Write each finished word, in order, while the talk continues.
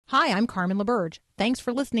Hi, I'm Carmen LaBerge. Thanks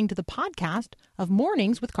for listening to the podcast of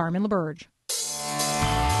Mornings with Carmen LaBerge.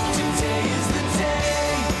 Today is the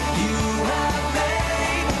day you have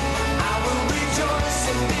made. I will rejoice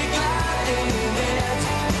and be glad in it.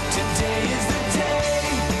 Today is the day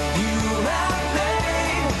you have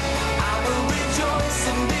made. I will rejoice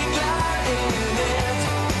and be glad in it.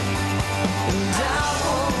 And I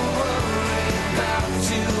won't worry about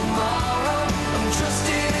tomorrow. I'm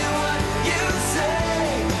trusting in what you say.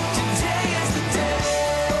 Today is the day.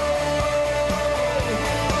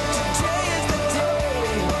 Today is the day.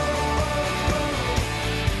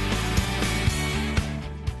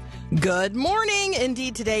 Good morning.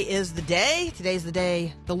 Indeed, today is the day. Today's the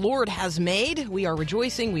day the Lord has made. We are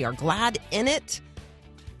rejoicing. We are glad in it.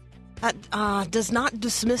 That does not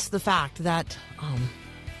dismiss the fact that,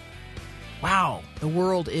 the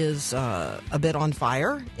world is a bit on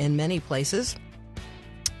fire in many places.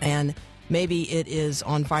 And maybe it is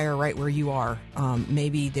on fire right where you are.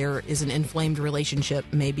 Maybe there is an inflamed relationship.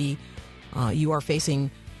 Maybe you are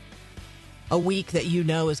facing a week that you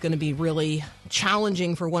know is going to be really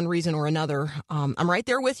challenging for one reason or another. I'm right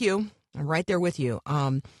there with you.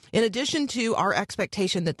 In addition to our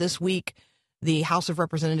expectation that this week the House of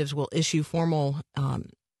Representatives will issue formal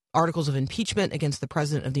articles of impeachment against the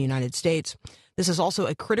President of the United States, this is also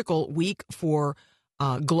a critical week for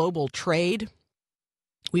global trade.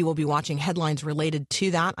 We will be watching headlines related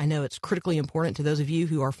to that. I know it's critically important to those of you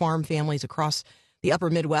who are farm families across the upper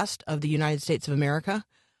Midwest of the United States of America.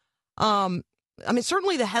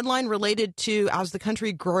 Certainly the headline related to as the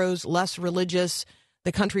country grows less religious,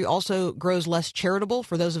 the country also grows less charitable.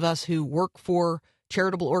 For those of us who work for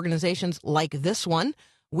charitable organizations like this one,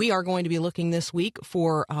 we are going to be looking this week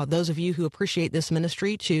for those of you who appreciate this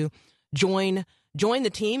ministry to join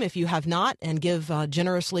the team if you have not, and give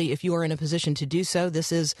generously if you are in a position to do so.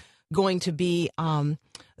 This is going to be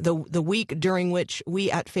the week during which we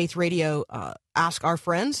at Faith Radio ask our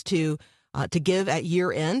friends to give at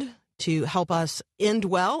year end to help us end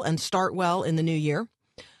well and start well in the new year.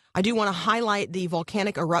 I do want to highlight the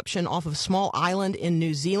volcanic eruption off of Small Island in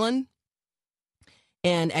New Zealand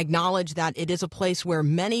and acknowledge that it is a place where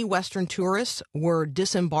many Western tourists were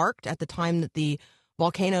disembarked at the time that the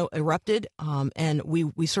volcano erupted. And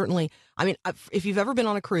we certainly, if you've ever been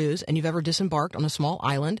on a cruise and you've ever disembarked on a small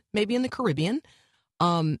island, maybe in the Caribbean,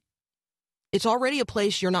 it's already a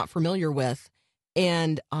place you're not familiar with.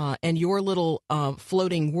 And your little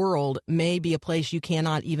floating world may be a place you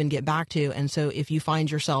cannot even get back to. And so if you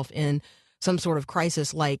find yourself in some sort of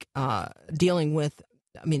crisis like dealing with,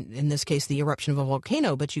 in this case, the eruption of a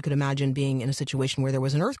volcano, but you could imagine being in a situation where there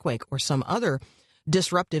was an earthquake or some other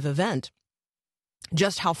disruptive event,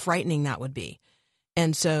 just how frightening that would be.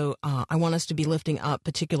 And so I want us to be lifting up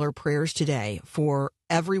particular prayers today for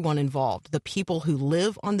everyone involved, the people who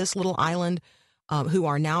live on this little island, who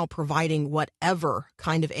are now providing whatever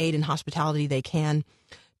kind of aid and hospitality they can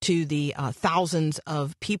to the thousands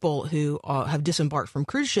of people who have disembarked from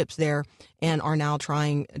cruise ships there and are now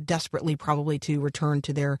trying desperately probably to return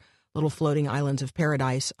to their little floating islands of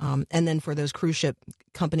paradise. And then for those cruise ship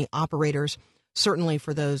company operators, certainly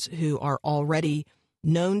for those who are already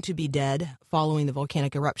known to be dead following the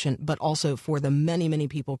volcanic eruption, but also for the many, many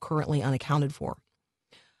people currently unaccounted for.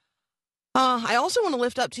 I also want to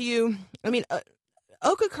lift up to you,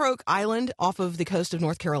 Ocracoke Island off of the coast of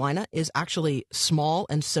North Carolina is actually small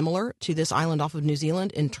and similar to this island off of New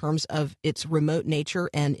Zealand in terms of its remote nature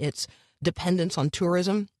and its dependence on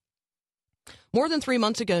tourism. More than 3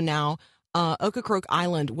 months ago now, Ocracoke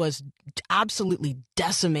Island was absolutely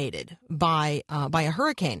decimated by a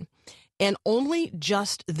hurricane. And only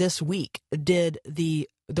just this week did the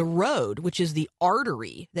road, which is the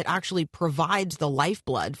artery that actually provides the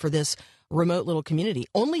lifeblood for this remote little community,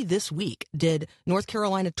 only this week did North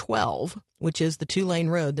Carolina 12, which is the 2-lane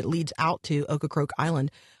road that leads out to Ocracoke Island,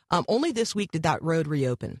 only this week did that road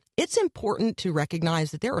reopen. It's important to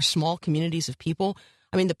recognize that there are small communities of people.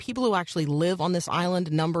 The people who actually live on this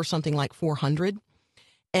island number something like 400.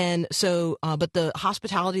 And so, but the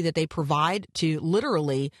hospitality that they provide to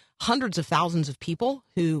literally hundreds of thousands of people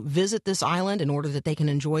who visit this island in order that they can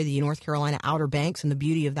enjoy the North Carolina Outer Banks and the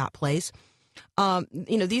beauty of that place.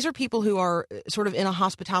 These are people who are sort of in a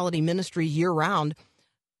hospitality ministry year round,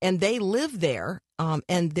 and they live there,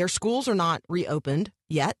 and their schools are not reopened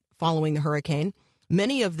yet following the hurricane.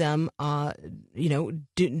 Many of them,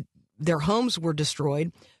 their homes were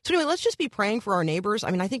destroyed. So anyway, let's just be praying for our neighbors.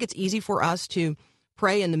 I think it's easy for us to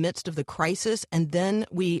pray in the midst of the crisis, and then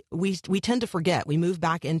we tend to forget. We move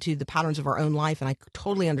back into the patterns of our own life, and I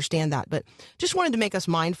totally understand that. But just wanted to make us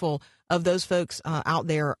mindful of those folks out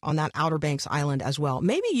there on that Outer Banks island as well.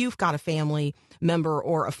 Maybe you've got a family member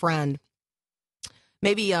or a friend,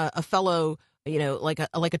 maybe a fellow, like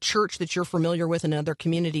a church that you're familiar with in another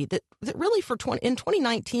community that really in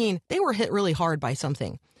 2019, they were hit really hard by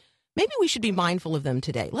something. Maybe we should be mindful of them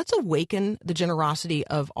today. Let's awaken the generosity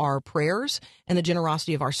of our prayers and the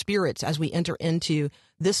generosity of our spirits as we enter into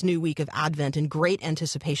this new week of Advent in great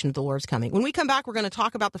anticipation of the Lord's coming. When we come back, we're going to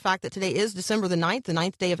talk about the fact that today is December the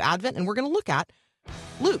 9th day of Advent, and we're going to look at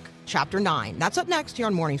Luke chapter 9. That's up next here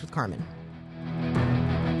on Mornings with Carmen.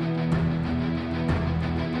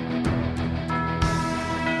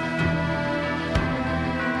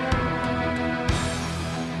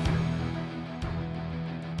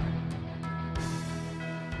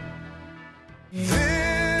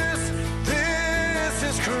 This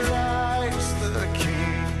is Christ the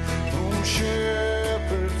King, whom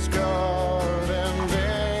shepherds guard and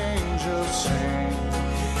angels sing.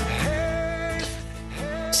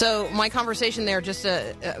 So my conversation there just,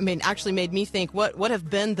 actually made me think, what have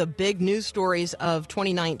been the big news stories of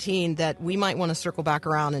 2019 that we might want to circle back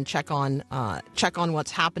around and check on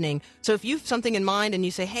what's happening. So if you have something in mind and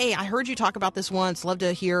you say, hey, I heard you talk about this once, love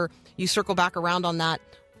to hear you circle back around on that.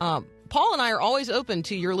 Paul and I are always open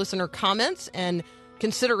to your listener comments and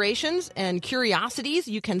considerations and curiosities.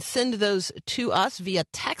 You can send those to us via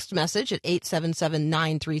text message at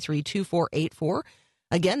 877-933-2484.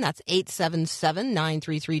 Again, that's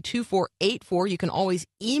 877-933-2484. You can always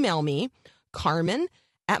email me,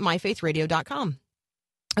 Carmen@myfaithradio.com.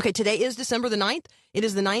 Okay, today is December the 9th. It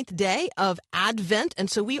is the 9th day of Advent,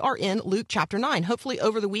 and so we are in Luke chapter 9. Hopefully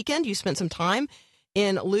over the weekend you spent some time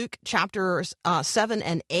in Luke chapters 7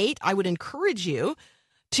 and 8. I would encourage you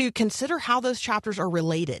to consider how those chapters are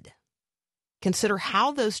related. Consider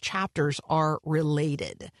how those chapters are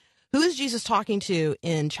related. Who is Jesus talking to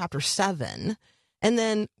in chapter 7? And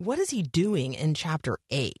then what is he doing in chapter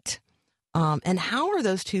 8? And how are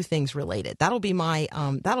those two things related? That'll be my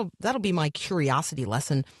curiosity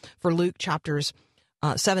lesson for Luke chapters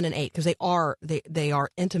 7 and 8, because they are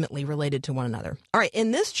intimately related to one another. All right, in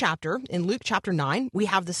this chapter, in Luke chapter 9, we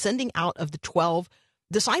have the sending out of the 12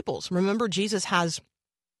 disciples. Remember, Jesus has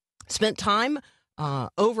spent time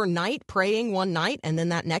overnight praying one night, and then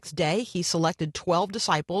that next day he selected 12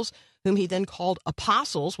 disciples, whom he then called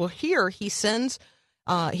apostles. Well, here he calls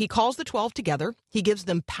the 12 together. He gives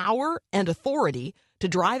them power and authority to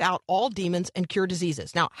drive out all demons and cure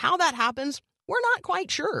diseases. Now, how that happens, we're not quite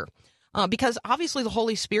sure. Because obviously the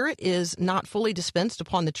Holy Spirit is not fully dispensed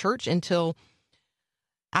upon the church until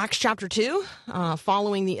Acts chapter 2,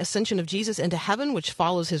 following the ascension of Jesus into heaven, which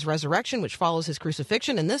follows his resurrection, which follows his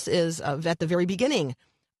crucifixion. And this is at the very beginning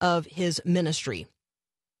of his ministry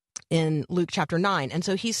in Luke chapter 9. And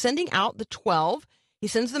so he's sending out the 12. He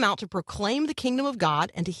sends them out to proclaim the kingdom of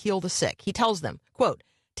God and to heal the sick. He tells them, quote,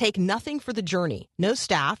 take nothing for the journey, no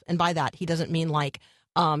staff. And by that, he doesn't mean like,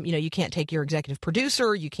 you can't take your executive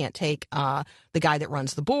producer. You can't take the guy that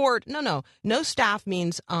runs the board. No staff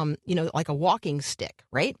means, like a walking stick,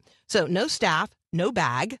 right? So no staff, no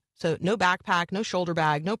bag. So no backpack, no shoulder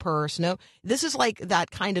bag, no purse. This is like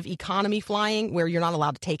that kind of economy flying where you're not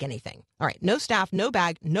allowed to take anything. All right. No staff, no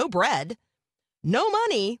bag, no bread, no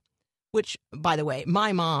money, which, by the way,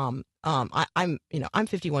 my mom, I'm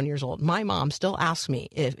 51 years old. My mom still asks me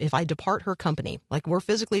if I depart her company, like we're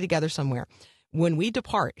physically together somewhere. When we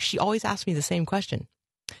depart, she always asks me the same question.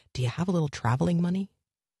 Do you have a little traveling money?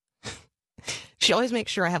 She always makes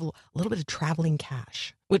sure I have a little bit of traveling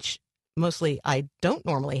cash, which mostly I don't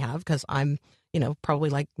normally have because I'm, probably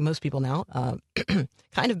like most people now,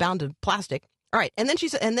 kind of bound to plastic. All right. And then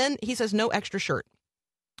he says, no extra shirt.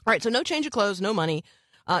 All right. So no change of clothes, no money,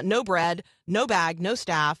 no bread, no bag, no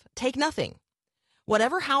staff, take nothing.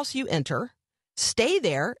 Whatever house you enter, stay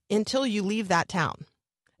there until you leave that town.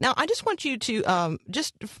 Now, I just want you to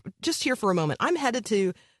just here for a moment. I'm headed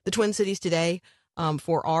to the Twin Cities today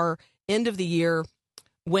for our end of the year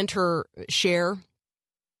winter share.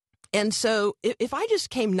 And so if I just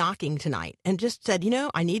came knocking tonight and just said,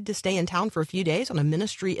 I need to stay in town for a few days on a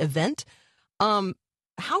ministry event, how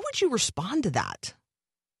would you respond to that?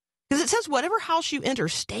 Because it says whatever house you enter,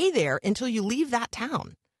 stay there until you leave that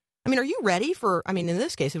town. I mean, are you ready for, in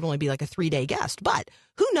this case, it would only be like a 3-day guest, but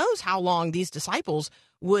who knows how long these disciples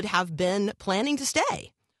would have been planning to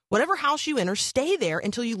stay. Whatever house you enter, stay there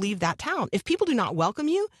until you leave that town. If people do not welcome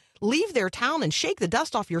you, leave their town and shake the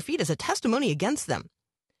dust off your feet as a testimony against them.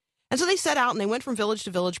 And so they set out and they went from village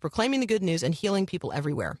to village, proclaiming the good news and healing people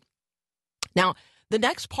everywhere. Now, the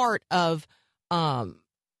next part of of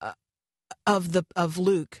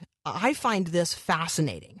Luke, I find this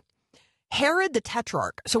fascinating. Herod the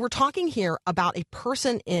Tetrarch. So we're talking here about a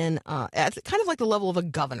person in at kind of like the level of a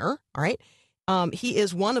governor. All right. He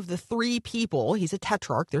is one of the three people. He's a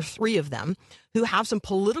tetrarch. There's three of them who have some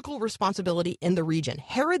political responsibility in the region.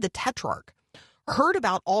 Herod the Tetrarch heard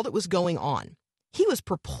about all that was going on. He was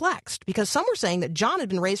perplexed because some were saying that John had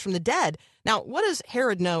been raised from the dead. Now, what does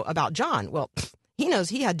Herod know about John? Well, he knows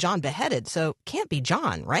he had John beheaded, so can't be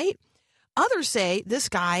John, right? Others say this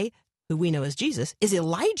guy, who we know as Jesus, is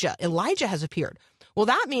Elijah. Elijah has appeared. Well,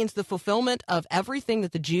 that means the fulfillment of everything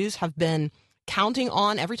that the Jews have been counting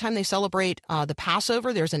on. Every time they celebrate the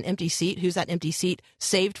Passover, there's an empty seat. Who's that empty seat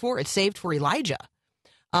saved for? It's saved for Elijah.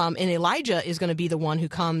 And Elijah is going to be the one who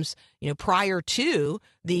comes, prior to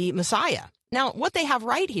the Messiah. Now, what they have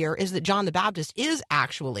right here is that John the Baptist is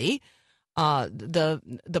actually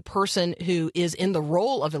the person who is in the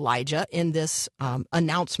role of Elijah in this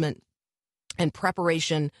announcement and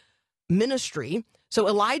preparation ministry. So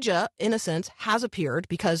Elijah, in a sense, has appeared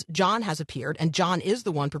because John has appeared, and John is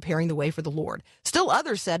the one preparing the way for the Lord. Still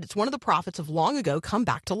others said it's one of the prophets of long ago come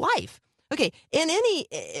back to life. Okay, in any,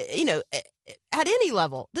 at any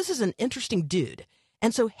level, this is an interesting dude.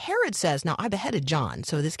 And so Herod says, now I beheaded John,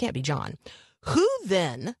 so this can't be John. Who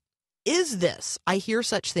then is this I hear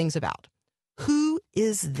such things about? Who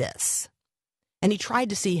is this? And he tried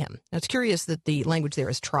to see him. Now, it's curious that the language there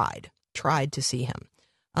is tried to see him.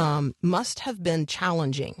 Must have been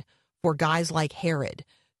challenging for guys like Herod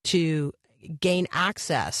to gain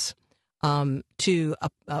access to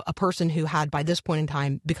a person who had, by this point in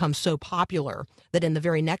time, become so popular that in the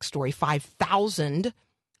very next story, 5,000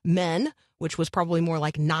 men, which was probably more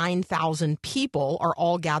like 9,000 people, are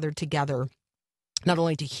all gathered together, not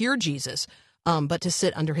only to hear Jesus, but to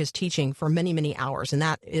sit under his teaching for many, many hours. And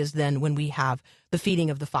that is then when we have the feeding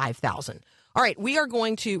of the 5,000. All right, we are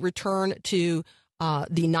going to return to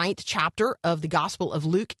the 9th chapter of the Gospel of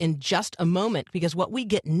Luke in just a moment, because what we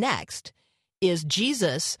get next is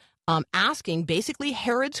Jesus asking basically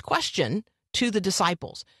Herod's question to the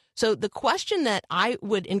disciples. So the question that I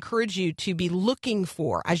would encourage you to be looking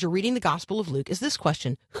for as you're reading the Gospel of Luke is this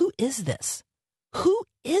question: who is this? Who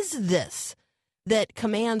is this that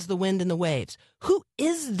commands the wind and the waves? Who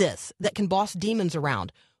is this that can boss demons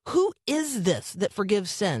around? Who is this that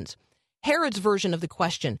forgives sins? Herod's version of the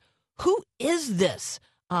question: who is this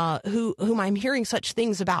whom I'm hearing such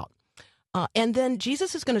things about? And then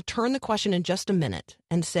Jesus is going to turn the question in just a minute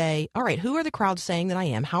and say, all right, who are the crowds saying that I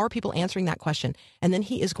am? How are people answering that question? And then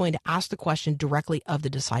he is going to ask the question directly of the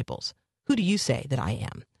disciples. Who do you say that I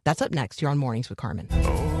am? That's up next here on Mornings with Carmen.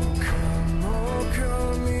 Oh,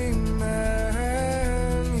 come, Emmanuel,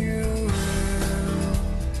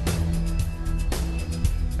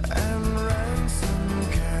 and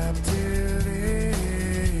ransom captive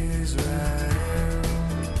Israel.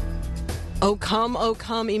 Oh,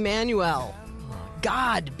 come, Emmanuel.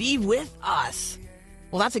 God, be with us.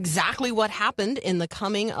 Well, that's exactly what happened in the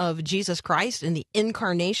coming of Jesus Christ, in the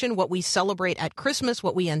incarnation, what we celebrate at Christmas,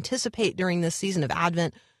 what we anticipate during this season of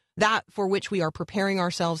Advent, that for which we are preparing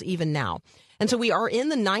ourselves even now. And so we are in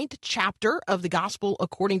the 9th chapter of the Gospel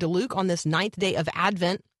according to Luke on this 9th day of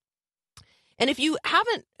Advent. And if you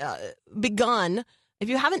haven't if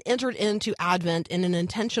you haven't entered into Advent in an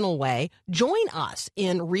intentional way, join us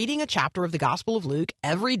in reading a chapter of the Gospel of Luke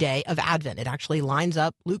every day of Advent. It actually lines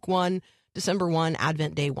up Luke 1, December 1,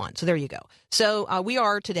 Advent Day 1. So there you go. So we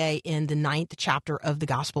are today in the 9th chapter of the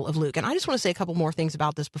Gospel of Luke. And I just want to say a couple more things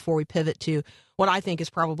about this before we pivot to what I think is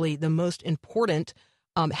probably the most important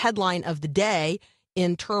headline of the day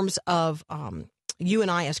in terms of you and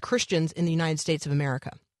I as Christians in the United States of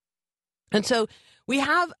America. And so we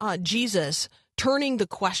have Jesus turning the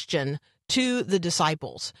question to the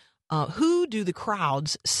disciples. Who do the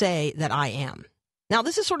crowds say that I am? Now,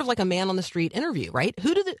 this is sort of like a man on the street interview, right?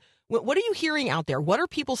 What are you hearing out there? What are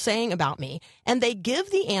people saying about me? And they give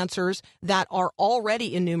the answers that are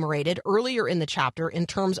already enumerated earlier in the chapter in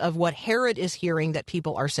terms of what Herod is hearing that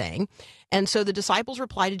people are saying. And so the disciples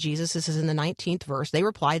reply to Jesus. This is in the 19th verse. They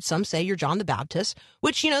replied, some say you're John the Baptist,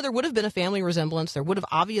 which, there would have been a family resemblance. There would have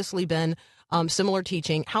obviously been similar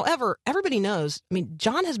teaching. However, everybody knows,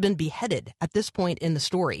 John has been beheaded at this point in the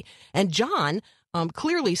story. And John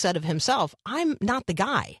clearly said of himself, I'm not the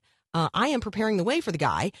guy. I am preparing the way for the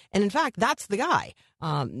guy. And in fact, that's the guy,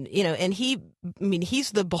 and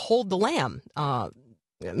he's the behold the Lamb.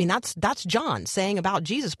 That's John saying about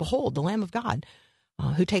Jesus, behold, the Lamb of God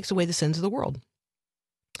who takes away the sins of the world.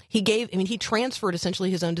 He transferred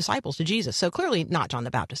essentially his own disciples to Jesus. So clearly not John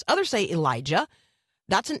the Baptist. Others say Elijah.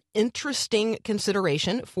 That's an interesting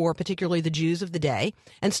consideration for particularly the Jews of the day.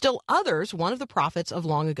 And still others, one of the prophets of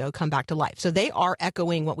long ago, come back to life. So they are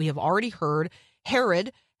echoing what we have already heard,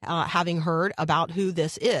 Herod having heard about who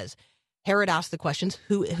this is. Herod asked the questions,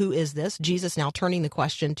 who is this? Jesus now turning the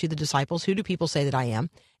question to the disciples, who do people say that I am?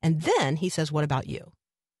 And then he says, what about you?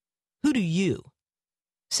 Who do you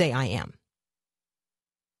say I am?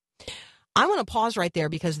 I want to pause right there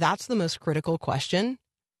because that's the most critical question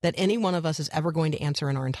that any one of us is ever going to answer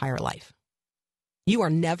in our entire life. You are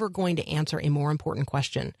never going to answer a more important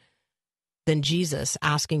question than Jesus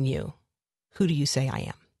asking you, who do you say I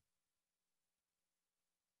am?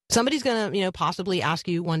 Somebody's going to, possibly ask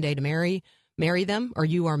you one day to marry them, or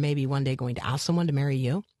you are maybe one day going to ask someone to marry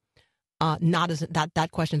you. That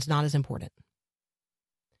question's not as important.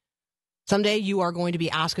 Someday you are going to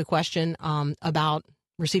be asked a question about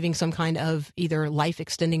receiving some kind of either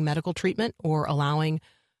life-extending medical treatment or allowing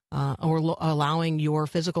your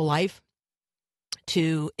physical life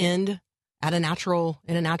to end in a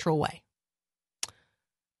natural way.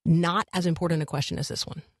 Not as important a question as this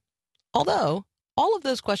one. Although all of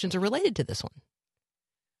those questions are related to this one.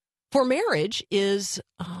 For marriage is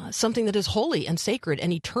something that is holy and sacred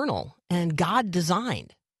and eternal and God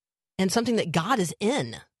designed and something that God is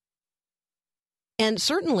in. And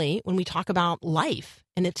certainly when we talk about life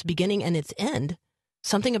and its beginning and its end,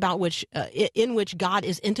 something about which, in which God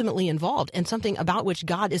is intimately involved and something about which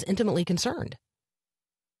God is intimately concerned.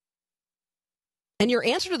 And your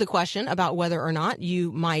answer to the question about whether or not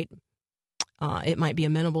it might be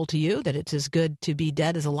amenable to you, that it's as good to be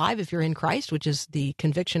dead as alive if you're in Christ, which is the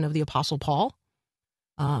conviction of the Apostle Paul.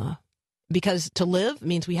 Because to live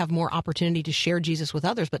means we have more opportunity to share Jesus with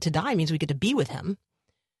others, but to die means we get to be with him.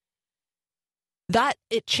 That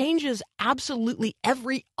it changes absolutely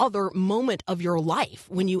every other moment of your life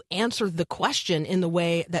when you answer the question in the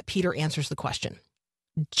way that Peter answers the question.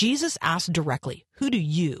 Jesus asked directly, who do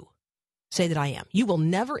you say that I am? You will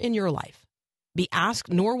never in your life be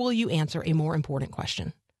asked, nor will you answer a more important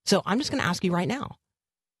question. So I'm just going to ask you right now,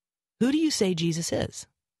 who do you say Jesus is?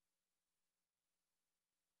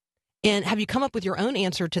 And have you come up with your own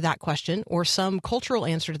answer to that question, or some cultural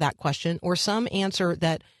answer to that question, or some answer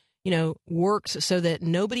that works so that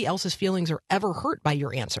nobody else's feelings are ever hurt by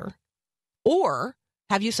your answer? Or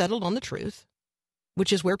have you settled on the truth,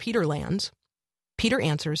 which is where Peter lands? Peter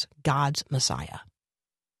answers, God's Messiah.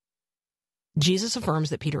 Jesus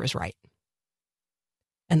affirms that Peter is right.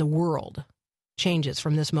 And the world changes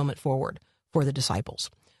from this moment forward for the disciples.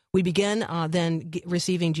 We begin then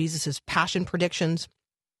receiving Jesus's passion predictions.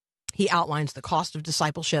 He outlines the cost of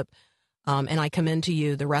discipleship. And I commend to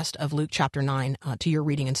you the rest of Luke chapter 9 to your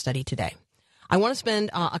reading and study today. I want to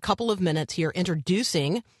spend a couple of minutes here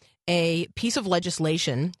introducing a piece of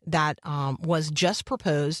legislation that was just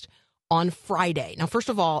proposed on Friday. Now, first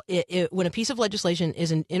of all, when a piece of legislation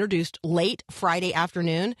is introduced late Friday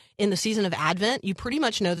afternoon in the season of Advent, you pretty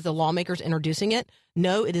much know that the lawmakers introducing it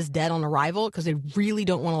know it is dead on arrival because they really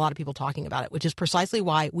don't want a lot of people talking about it, which is precisely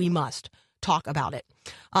why we must talk about it.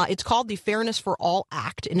 It's called the Fairness for All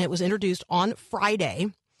Act, and it was introduced on Friday.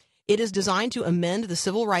 It is designed to amend the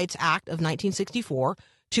Civil Rights Act of 1964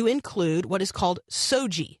 to include what is called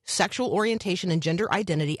SOGI, sexual orientation and gender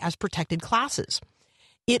identity, as protected classes.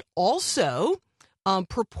 It also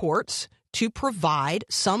purports to provide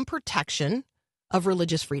some protection of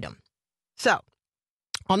religious freedom. So,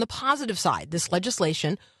 on the positive side, this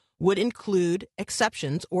legislation would include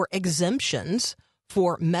exceptions or exemptions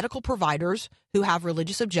for medical providers who have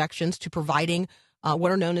religious objections to providing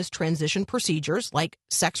what are known as transition procedures, like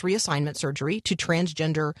sex reassignment surgery,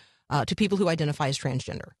 to people who identify as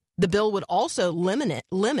transgender. The bill would also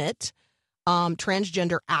limit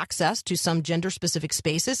transgender access to some gender-specific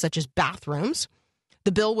spaces, such as bathrooms.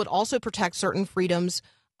 The bill would also protect certain freedoms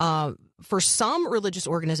for some religious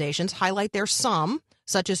organizations, highlight their some,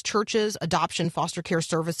 such as churches, adoption, foster care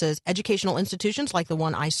services, educational institutions like the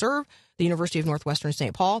one I serve, the University of Northwestern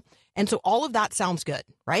St. Paul. And so all of that sounds good,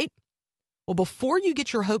 right? Well, before you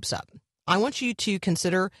get your hopes up, I want you to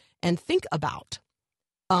consider and think about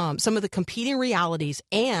some of the competing realities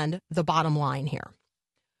and the bottom line here.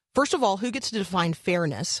 First of all, who gets to define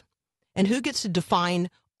fairness, and who gets to define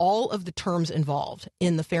all of the terms involved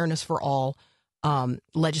in the Fairness for All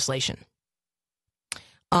legislation?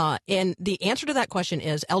 And the answer to that question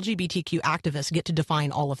is LGBTQ activists get to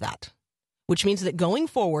define all of that, which means that going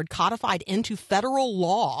forward, codified into federal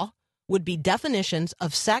law would be definitions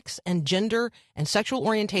of sex and gender and sexual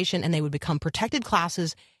orientation, and they would become protected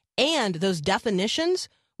classes, and those definitions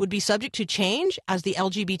would be subject to change as the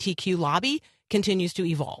LGBTQ lobby continues to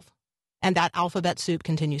evolve and that alphabet soup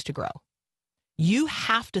continues to grow. You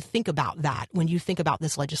have to think about that when you think about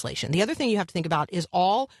this legislation. The other thing you have to think about is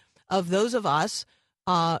all of those of us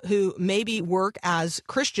who maybe work as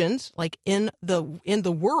Christians, like in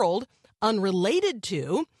the world, unrelated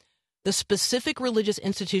to the specific religious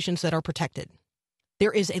institutions that are protected.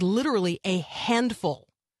 There is literally a handful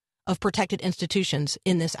of protected institutions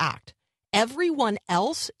in this act. Everyone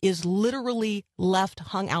else is literally left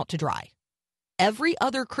hung out to dry. Every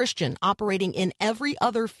other Christian operating in every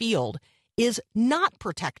other field is not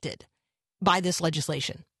protected by this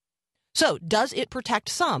legislation. So does it protect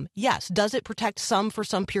some? Yes. Does it protect some for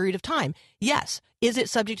some period of time? Yes. Is it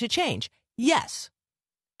subject to change? Yes.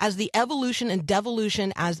 As the evolution and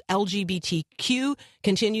devolution as LGBTQ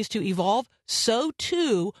continues to evolve, so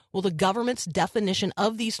too will the government's definition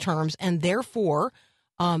of these terms, and therefore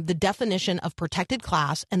the definition of protected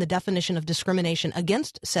class and the definition of discrimination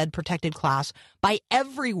against said protected class by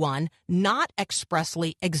everyone not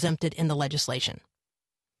expressly exempted in the legislation.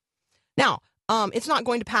 Now, it's not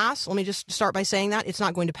going to pass. Let me just start by saying that. It's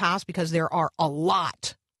not going to pass because there are a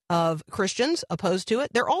lot of Christians opposed to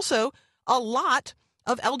it. There are also a lot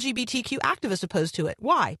of LGBTQ activists opposed to it.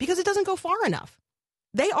 Why? Because it doesn't go far enough.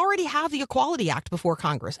 They already have the Equality Act before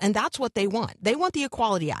Congress, and that's what they want. They want the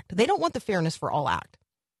Equality Act. They don't want the Fairness for All Act.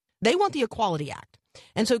 They want the Equality Act.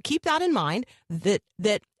 And so keep that in mind, that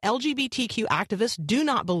LGBTQ activists do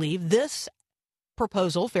not believe this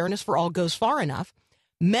proposal, Fairness for All, goes far enough.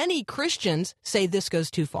 Many Christians say this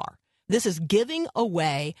goes too far. This is giving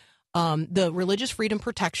away the religious freedom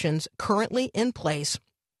protections currently in place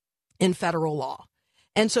in federal law.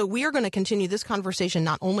 And so we are going to continue this conversation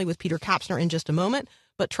not only with Peter Kapsner in just a moment,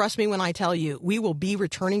 but trust me when I tell you, we will be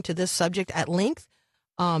returning to this subject at length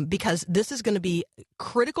because this is going to be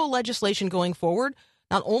critical legislation going forward,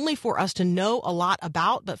 not only for us to know a lot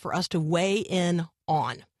about, but for us to weigh in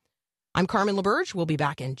on. I'm Carmen LaBerge. We'll be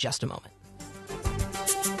back in just a moment.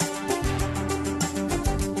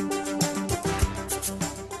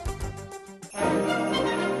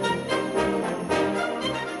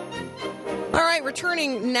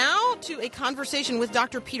 Returning now to a conversation with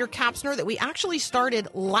Dr. Peter Kapsner that we actually started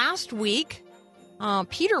last week.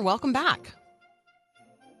 Peter, welcome back.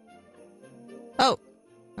 Oh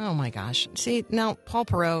my gosh. See, now, Paul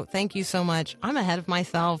Perot, thank you so much. I'm ahead of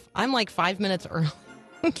myself. I'm like 5 minutes early.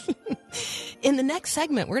 In the next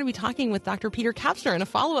segment, we're going to be talking with Dr. Peter Kapsner in a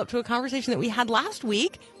follow-up to a conversation that we had last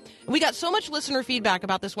week. We got so much listener feedback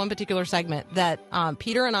about this one particular segment that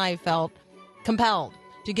Peter and I felt compelled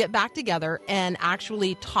to get back together and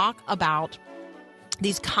actually talk about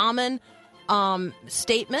these common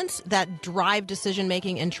statements that drive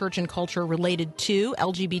decision-making in church and culture related to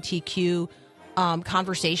LGBTQ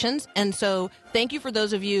conversations. And so thank you for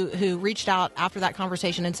those of you who reached out after that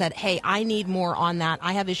conversation and said, hey, I need more on that.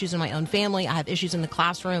 I have issues in my own family. I have issues in the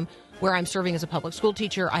classroom where I'm serving as a public school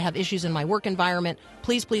teacher. I have issues in my work environment.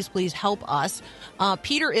 Please, please, please help us.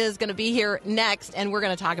 Peter is going to be here next, and we're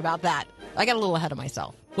going to talk about that. I got a little ahead of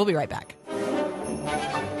myself. We'll be right back.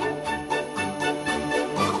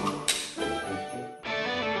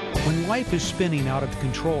 When life is spinning out of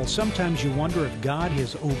control, sometimes you wonder if God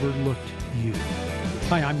has overlooked you.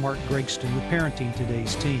 Hi, I'm Mark Gregston with Parenting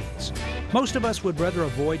Today's Teens. Most of us would rather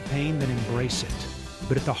avoid pain than embrace it.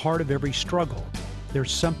 But at the heart of every struggle,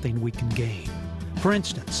 there's something we can gain. For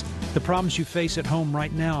instance, the problems you face at home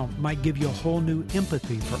right now might give you a whole new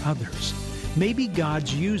empathy for others. Maybe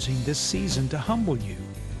God's using this season to humble you.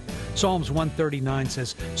 Psalms 139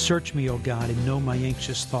 says, "Search me, O God, and know my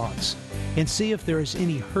anxious thoughts, and see if there is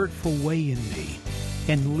any hurtful way in me,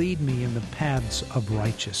 and lead me in the paths of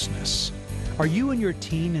righteousness." Are you and your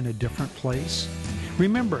teen in a different place?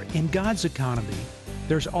 Remember, in God's economy,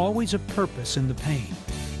 there's always a purpose in the pain.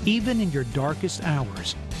 Even in your darkest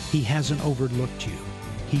hours, He hasn't overlooked you.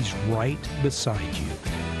 He's right beside you.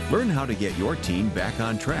 Learn how to get your teen back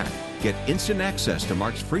on track. Get instant access to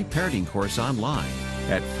Mark's free parenting course online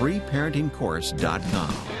at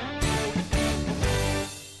freeparentingcourse.com.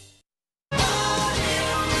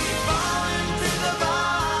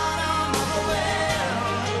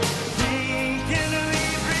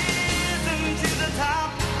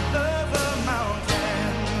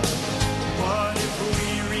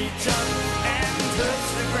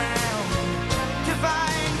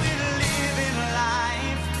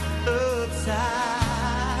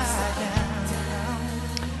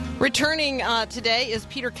 Returning today is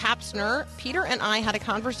Peter Kapsner. Peter and I had a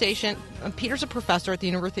conversation. Peter's a professor at the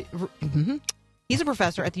University. He's a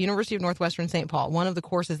professor at the University of Northwestern St. Paul. One of the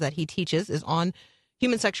courses that he teaches is on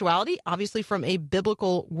human sexuality, obviously from a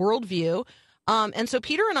biblical worldview. And so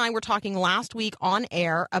Peter and I were talking last week on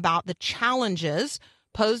air about the challenges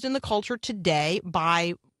posed in the culture today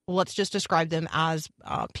by let's just describe them as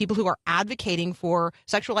people who are advocating for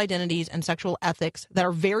sexual identities and sexual ethics that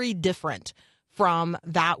are very different from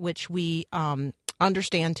that which we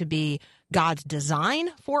understand to be God's design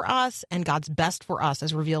for us and God's best for us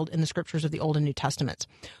as revealed in the scriptures of the Old and New Testaments.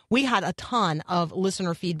 We had a ton of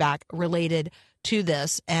listener feedback related to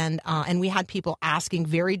this, and we had people asking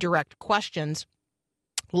very direct questions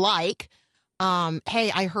like,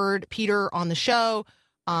 hey, I heard Peter on the show.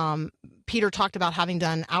 Peter talked about having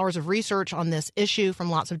done hours of research on this issue from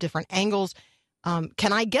lots of different angles.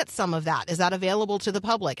 Can I get some of that? Is that available to the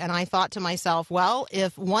public? And I thought to myself, well,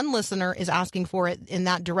 if one listener is asking for it in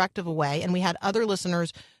that direct of a way, and we had other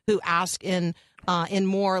listeners who ask in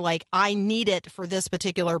more like, I need it for this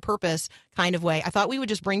particular purpose kind of way, I thought we would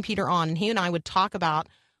just bring Peter on, and he and I would talk about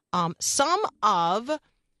some of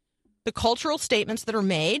the cultural statements that are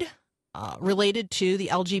made related to the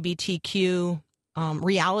LGBTQ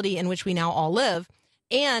reality in which we now all live,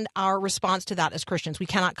 and our response to that as Christians. We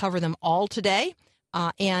cannot cover them all today,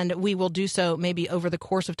 and we will do so maybe over the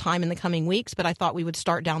course of time in the coming weeks, but I thought we would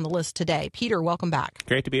start down the list today. Peter, welcome back.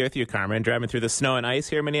 Great to be with you, Carmen. Driving through the snow and ice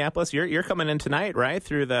here in Minneapolis. You're coming in tonight, right?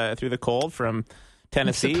 Through the cold from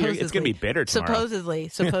Tennessee. It's going to be bitter tomorrow.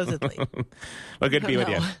 Supposedly. Well, good to be with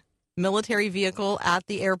you. Military vehicle at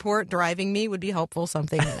the airport driving me would be helpful.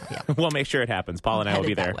 Something. Yeah. We'll make sure it happens. Paul and I will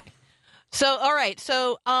be there. So, all right.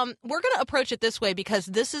 So we're going to approach it this way because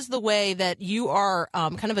this is the way that you are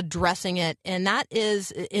kind of addressing it. And that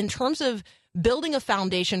is in terms of building a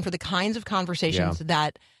foundation for the kinds of conversations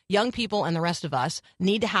that young people and the rest of us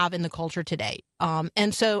need to have in the culture today.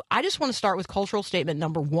 And so I just want to start with cultural statement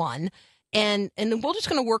number one. And then we're just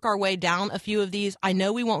going to work our way down a few of these. I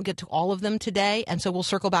know we won't get to all of them today, and so we'll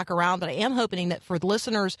circle back around. But I am hoping that for the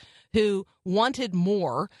listeners who wanted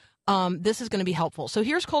more, this is going to be helpful. So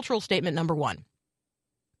here's cultural statement number one.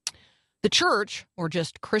 The church, or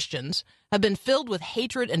just Christians, have been filled with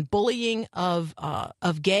hatred and bullying of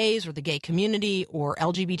gays or the gay community or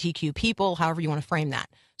LGBTQ people, however you want to frame that.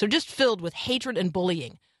 So just filled with hatred and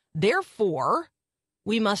bullying. Therefore,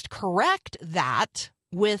 we must correct that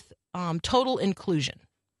with total inclusion.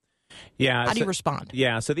 Yeah. How do you respond?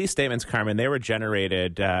 Yeah. So these statements, Carmen, they were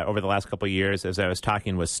generated over the last couple of years as I was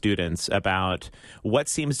talking with students about what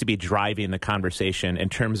seems to be driving the conversation in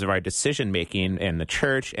terms of our decision making in the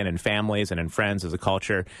church and in families and in friends as a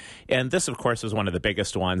culture. And this, of course, is one of the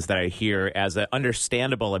biggest ones that I hear as an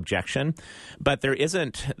understandable objection. But there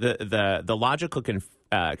isn't the logical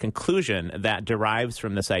conclusion that derives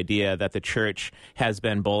from this idea that the church has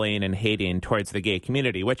been bullying and hating towards the gay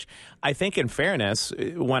community, which I think, in fairness,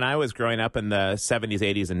 when I was growing up in the 70s,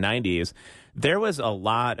 80s, and 90s, there was a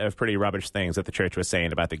lot of pretty rubbish things that the church was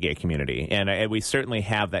saying about the gay community. And we certainly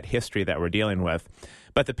have that history that we're dealing with.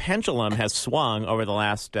 But the pendulum has swung over the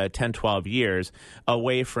last 10, 12 years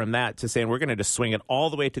away from that to saying we're going to just swing it all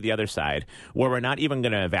the way to the other side, where we're not even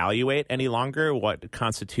going to evaluate any longer what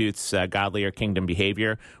constitutes godly or kingdom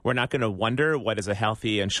behavior. We're not going to wonder what is a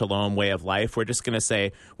healthy and shalom way of life. We're just going to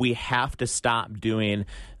say we have to stop doing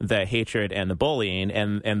the hatred and the bullying.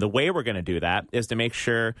 And the way we're going to do that is to make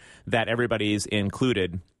sure that everybody's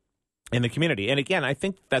included in the community. And again, I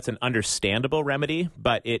think that's an understandable remedy,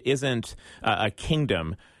 but it isn't a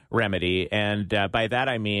kingdom remedy. And by that,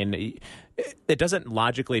 I mean, it doesn't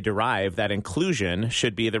logically derive that inclusion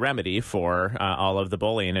should be the remedy for all of the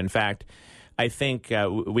bullying. In fact, I think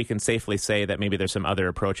we can safely say that maybe there's some other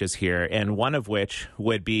approaches here, and one of which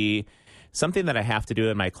would be something that I have to do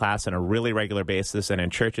in my class on a really regular basis and in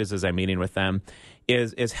churches as I'm meeting with them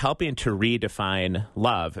is helping to redefine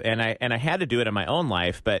love. And I had to do it in my own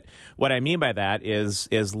life, but what I mean by that is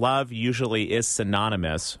love usually is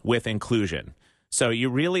synonymous with inclusion. So you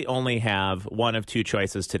really only have one of two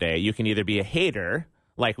choices today. You can either be a hater,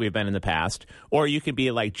 like we've been in the past, or you can be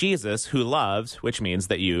like Jesus, who loves, which means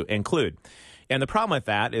that you include. And the problem with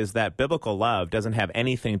that is that biblical love doesn't have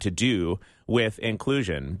anything to do with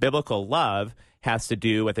inclusion. Biblical love has to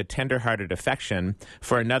do with a tender-hearted affection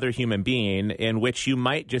for another human being in which you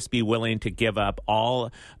might just be willing to give up all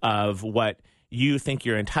of what you think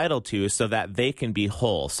you're entitled to so that they can be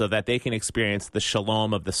whole, so that they can experience the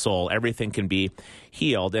shalom of the soul. Everything can be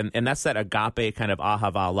healed. And that's that agape kind of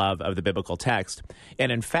ahava love of the biblical text.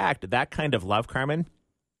 And in fact, that kind of love, Carmen,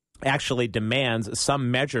 actually demands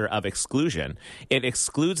some measure of exclusion. It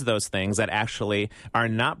excludes those things that actually are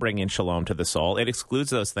not bringing shalom to the soul. It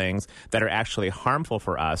excludes those things that are actually harmful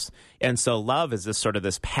for us. And so love is this sort of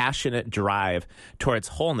this passionate drive towards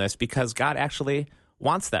wholeness because God actually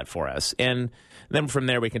wants that for us. And then from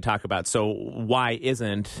there we can talk about, so why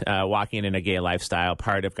isn't walking in a gay lifestyle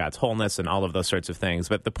part of God's wholeness and all of those sorts of things?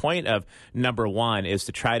 But the point of number one is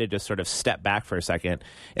to try to just sort of step back for a second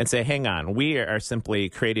and say, hang on, we are simply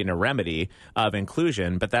creating a remedy of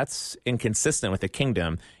inclusion, but that's inconsistent with the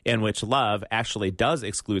kingdom in which love actually does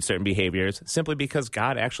exclude certain behaviors simply because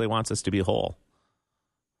God actually wants us to be whole.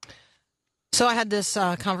 So I had this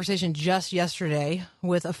conversation just yesterday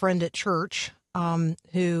with a friend at church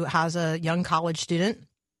who has a young college student.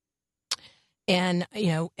 And,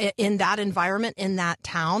 in that environment, in that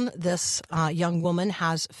town, this young woman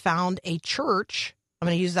has found a church, I'm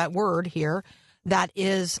going to use that word here, that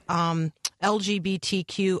is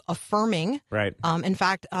LGBTQ affirming. Right. In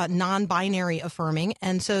fact, non-binary affirming.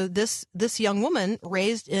 And so this young woman,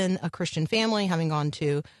 raised in a Christian family, having gone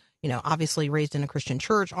to, obviously raised in a Christian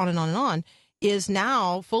church, on and on and on, is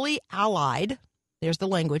now fully allied. There's the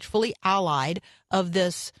language, fully allied of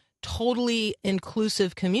this totally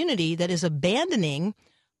inclusive community that is abandoning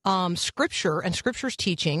Scripture and Scripture's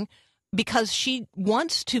teaching because she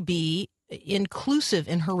wants to be inclusive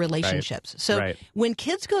in her relationships. Right. So when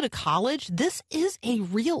kids go to college, this is a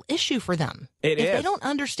real issue for them. If they don't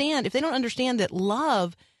understand that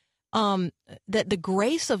love, that the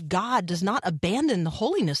grace of God does not abandon the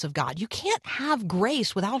holiness of God. You can't have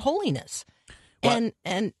grace without holiness. Well,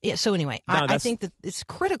 so anyway, I think that it's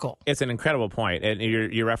critical. It's an incredible point, and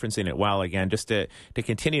you're referencing it well again, just to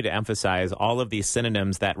continue to emphasize all of these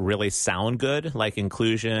synonyms that really sound good, like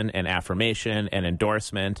inclusion and affirmation and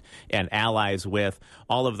endorsement and allies with,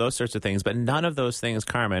 all of those sorts of things. But none of those things,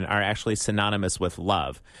 Carmen, are actually synonymous with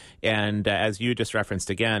love. And as you just referenced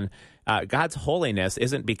again, God's holiness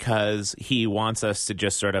isn't because he wants us to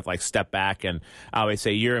just sort of like step back and always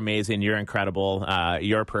say, you're amazing, you're incredible,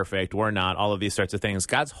 you're perfect, we're not, all of these sorts of things.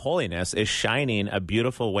 God's holiness is shining a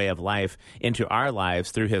beautiful way of life into our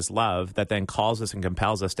lives through his love that then calls us and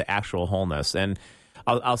compels us to actual wholeness. And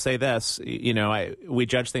I'll say this, we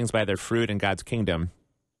judge things by their fruit in God's kingdom.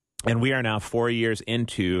 And we are now 4 years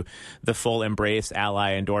into the full embrace,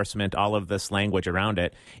 ally, endorsement, all of this language around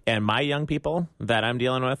it. And my young people that I'm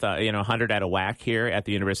dealing with, 100 at a whack here at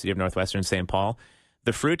the University of Northwestern St. Paul,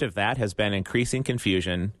 the fruit of that has been increasing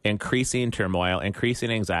confusion, increasing turmoil,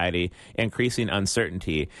 increasing anxiety, increasing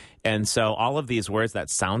uncertainty. And so all of these words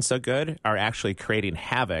that sound so good are actually creating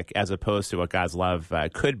havoc as opposed to what God's love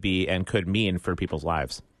could be and could mean for people's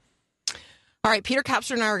lives. All right, Peter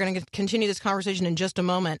Kapsner and I are going to continue this conversation in just a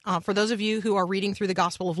moment. For those of you who are reading through the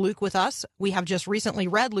Gospel of Luke with us, we have just recently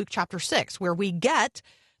read Luke chapter 6, where we get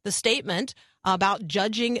the statement about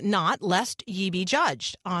judging not, lest ye be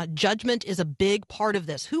judged. Judgment is a big part of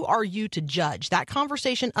this. Who are you to judge? That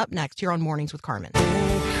conversation up next here on Mornings with Carmen. Come,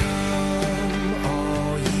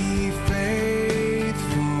 all ye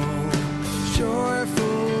faithful,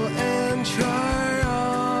 joyful and triumphant.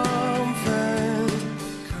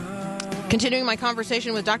 Continuing my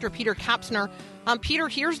conversation with Dr. Peter Kapsner. Peter,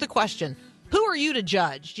 here's the question. Who are you to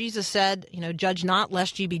judge? Jesus said, judge not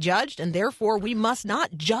lest ye be judged, and therefore we must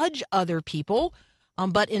not judge other people,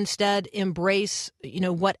 but instead embrace,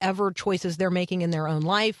 whatever choices they're making in their own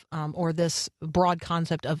life, or this broad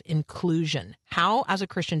concept of inclusion. How, as a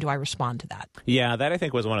Christian, do I respond to that? Yeah, that I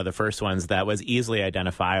think was one of the first ones that was easily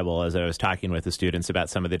identifiable as I was talking with the students about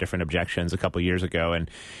some of the different objections a couple years ago.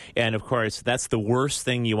 And of course, that's the worst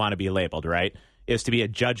thing you want to be labeled, right? Is to be a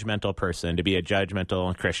judgmental person, to be a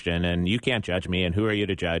judgmental Christian, and you can't judge me, and who are you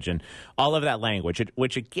to judge? And all of that language,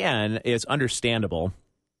 which again is understandable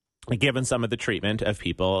given some of the treatment of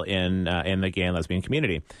people in the gay and lesbian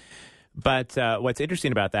community. But what's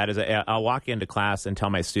interesting about that is I'll walk into class and tell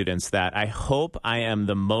my students that I hope I am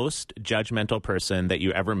the most judgmental person that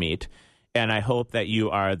you ever meet, and I hope that you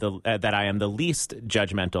are that I am the least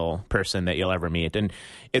judgmental person that you'll ever meet. And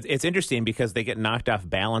it's interesting because they get knocked off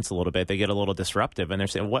balance a little bit. They get a little disruptive, and they're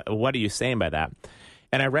saying, "What are you saying by that?"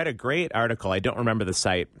 And I read a great article. I don't remember the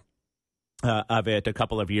site of it a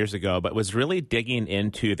couple of years ago, but was really digging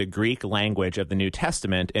into the Greek language of the New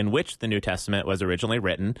Testament in which the New Testament was originally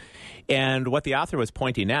written. And what the author was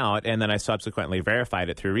pointing out, and then I subsequently verified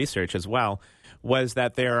it through research as well, was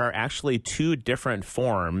that there are actually two different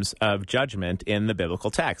forms of judgment in the biblical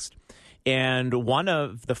text. And one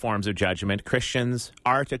of the forms of judgment Christians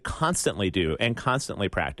are to constantly do and constantly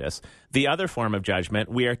practice. The other form of judgment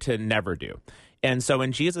we are to never do. And so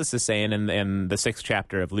when Jesus is saying in the 6th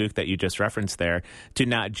chapter of Luke that you just referenced there, to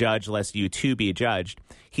not judge lest you too be judged,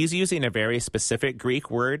 he's using a very specific Greek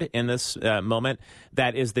word in this moment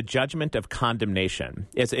that is the judgment of condemnation.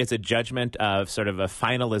 It's a judgment of sort of a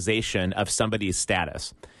finalization of somebody's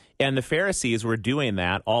status. And the Pharisees were doing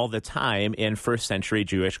that all the time in first century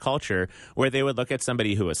Jewish culture, where they would look at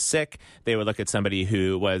somebody who was sick, they would look at somebody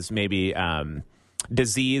who was maybe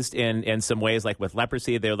diseased in some ways, like with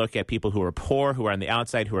leprosy. They would look at people who were poor, who were on the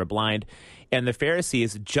outside, who were blind. And the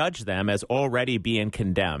Pharisees judged them as already being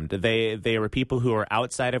condemned. They were people who are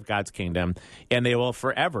outside of God's kingdom, and they will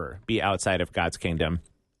forever be outside of God's kingdom.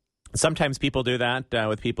 Sometimes people do that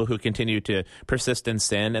with people who continue to persist in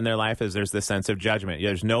sin in their life, as there's this sense of judgment.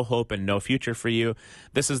 There's no hope and no future for you.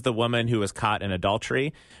 This is the woman who was caught in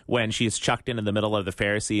adultery when she's chucked into the middle of the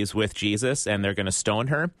Pharisees with Jesus, and they're going to stone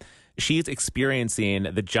her. She's experiencing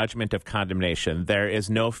the judgment of condemnation. There is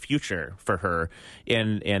no future for her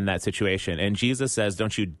in that situation. And Jesus says,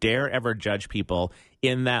 don't you dare ever judge people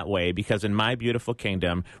in that way, because in my beautiful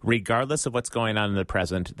kingdom, regardless of what's going on in the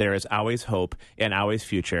present, there is always hope and always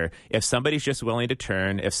future. If somebody's just willing to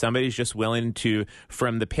turn, if somebody's just willing to,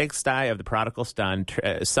 from the pigsty of the prodigal son,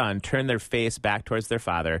 turn their face back towards their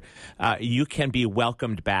father, you can be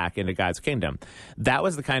welcomed back into God's kingdom. That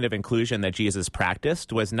was the kind of inclusion that Jesus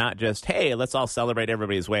practiced, was not just, hey, let's all celebrate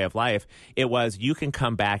everybody's way of life. It was, you can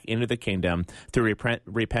come back into the kingdom through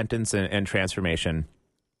repentance and transformation.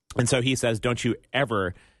 And so he says, don't you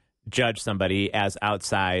ever judge somebody as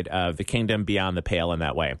outside of the kingdom, beyond the pale in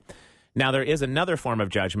that way. Now, there is another form of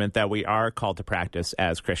judgment that we are called to practice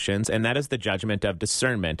as Christians, and that is the judgment of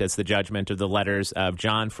discernment. It's the judgment of the letters of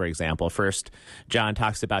John, for example. First, John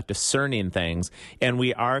talks about discerning things, and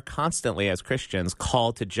we are constantly, as Christians,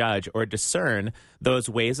 called to judge or discern those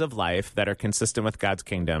ways of life that are consistent with God's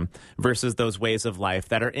kingdom versus those ways of life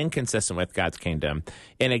that are inconsistent with God's kingdom.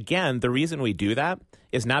 And again, the reason we do that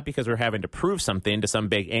is not because we're having to prove something to some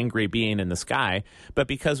big angry being in the sky, but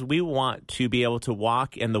because we want to be able to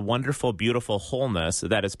walk in the wonderful, beautiful wholeness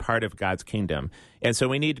that is part of God's kingdom. And so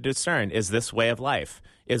we need to discern, is this way of life,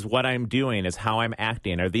 is what I'm doing, is how I'm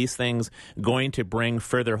acting, are these things going to bring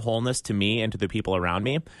further wholeness to me and to the people around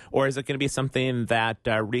me? Or is it going to be something that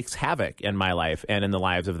wreaks havoc in my life and in the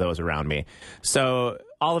lives of those around me? So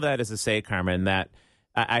all of that is to say, Carmen, that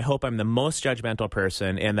I hope I'm the most judgmental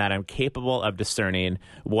person in that I'm capable of discerning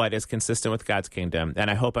what is consistent with God's kingdom.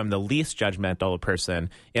 And I hope I'm the least judgmental person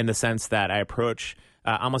in the sense that I approach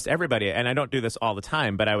almost everybody, and I don't do this all the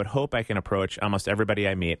time, but I would hope I can approach almost everybody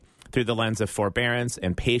I meet through the lens of forbearance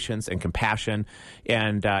and patience and compassion,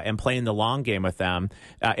 and playing the long game with them,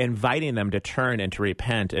 inviting them to turn and to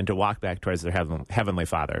repent and to walk back towards their heavenly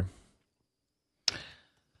Father.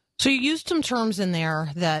 So you used some terms in there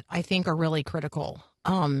that I think are really critical.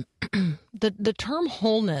 The term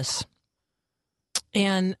wholeness,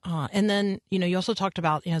 and then you also talked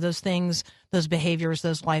about those things, those behaviors,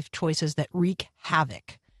 those life choices that wreak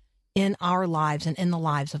havoc in our lives and in the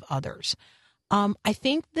lives of others. I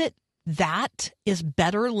think that is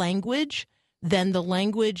better language than the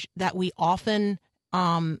language that we often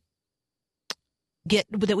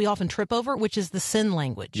trip over, which is the sin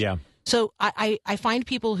language. Yeah. So I find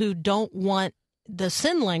people who don't want the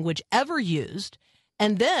sin language ever used,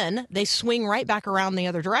 and then they swing right back around the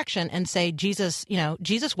other direction and say, Jesus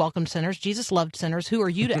welcomed sinners. Jesus loved sinners. Who are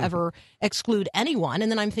you to ever exclude anyone?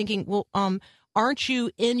 And then I'm thinking, well, aren't you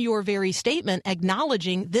in your very statement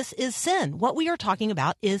acknowledging this is sin? What we are talking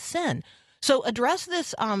about is sin. So address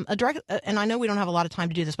this, and I know we don't have a lot of time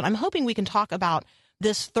to do this, but I'm hoping we can talk about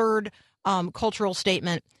this third cultural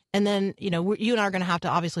statement. And then, you and I are going to have to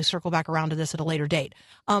obviously circle back around to this at a later date.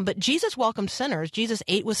 But Jesus welcomed sinners. Jesus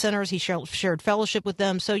ate with sinners. He shared fellowship with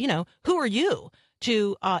them. So, who are you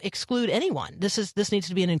to exclude anyone? This needs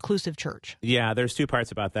to be an inclusive church. Yeah, there's two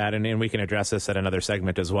parts about that, and we can address this at another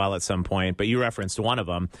segment as well at some point. But you referenced one of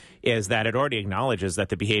them, is that it already acknowledges that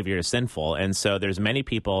the behavior is sinful. And so there's many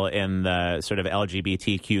people in the sort of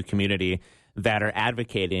LGBTQ community that are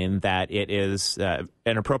advocating that it is an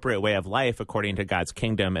appropriate way of life according to God's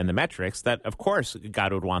kingdom and the metrics, that, of course,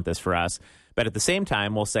 God would want this for us. But at the same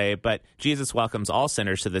time, we'll say, but Jesus welcomes all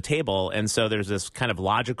sinners to the table, and so there's this kind of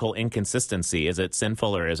logical inconsistency. Is it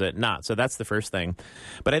sinful or is it not? So that's the first thing.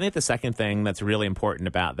 But I think the second thing that's really important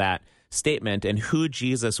about that statement and who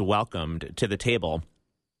Jesus welcomed to the table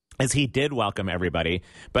is he did welcome everybody.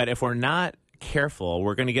 But if we're not careful,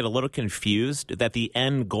 we're going to get a little confused that the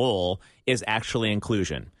end goal is actually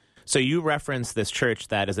inclusion. So you reference this church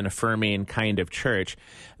that is an affirming kind of church.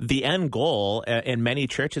 The end goal in many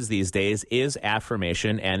churches these days is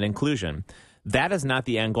affirmation and inclusion. that is not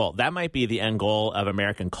the end goal. That might be the end goal of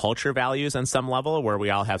American culture values on some level, where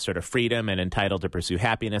we all have sort of freedom and entitled to pursue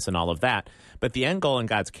happiness and all of that. But the end goal in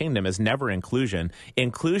God's kingdom is never inclusion.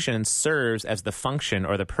 Inclusion serves as the function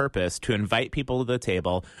or the purpose to invite people to the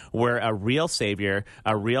table where a real Savior,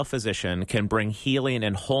 a real physician can bring healing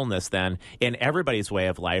and wholeness then in everybody's way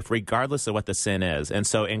of life, regardless of what the sin is. And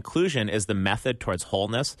so inclusion is the method towards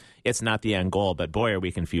wholeness. It's not the end goal, but boy, are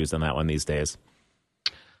we confused on that one these days.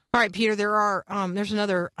 All right, Peter, there's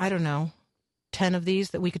another, 10 of these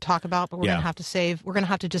that we could talk about, but we're going to have to save. We're going to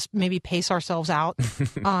have to just maybe pace ourselves out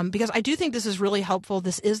because I do think this is really helpful.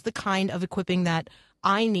 This is the kind of equipping that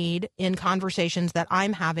I need in conversations that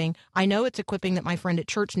I'm having. I know it's equipping that my friend at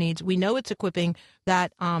church needs. We know it's equipping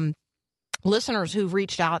that listeners who've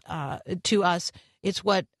reached out to us. It's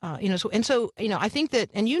what, I think that,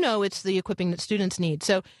 and it's the equipping that students need.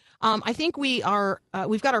 So I think we've got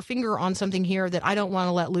our finger on something here that I don't want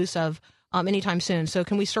to let loose of anytime soon. So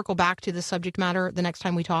can we circle back to the subject matter the next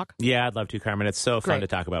time we talk? Yeah, I'd love to, Carmen. It's so fun to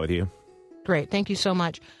talk about with you. Great. Thank you so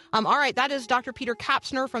much. All right. That is Dr. Peter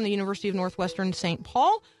Kapsner from the University of Northwestern St.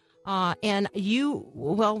 Paul. We'll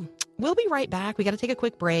be right back. We got to take a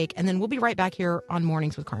quick break, and then we'll be right back here on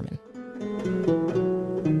Mornings with Carmen.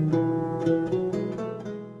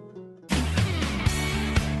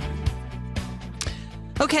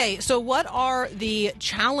 Okay, so what are the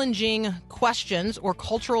challenging questions or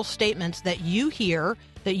cultural statements that you hear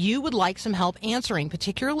that you would like some help answering,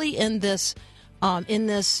 particularly in this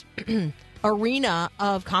arena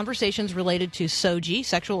of conversations related to SOGI,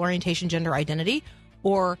 sexual orientation, gender identity,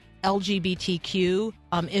 or LGBTQ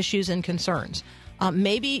issues and concerns?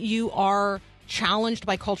 Maybe you are challenged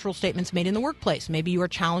by cultural statements made in the workplace. Maybe you are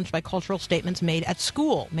challenged by cultural statements made at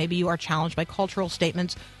school. Maybe you are challenged by cultural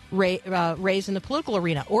statements raised in the political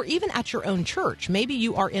arena, or even at your own church. Maybe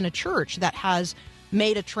you are in a church that has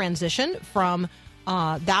made a transition from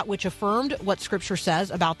that which affirmed what Scripture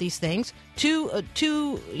says about these things to a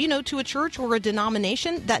church or a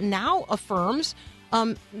denomination that now affirms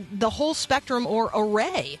the whole spectrum or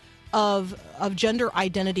array of gender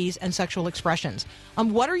identities and sexual expressions.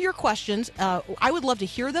 What are your questions? I would love to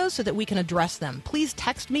hear those so that we can address them. Please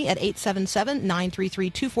text me at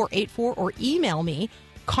 877-933-2484 or email me,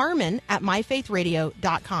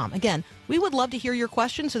 Carmen@myfaithradio.com. Again, we would love to hear your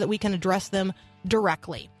questions so that we can address them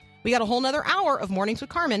directly. We got a whole nother hour of Mornings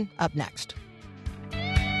with Carmen up next.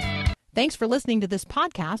 Thanks for listening to this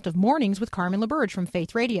podcast of Mornings with Carmen LaBerge from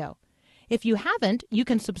Faith Radio. If you haven't, you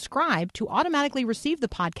can subscribe to automatically receive the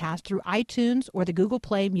podcast through iTunes or the Google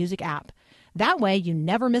Play Music app. That way, you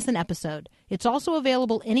never miss an episode. It's also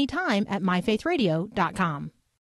available anytime at myfaithradio.com.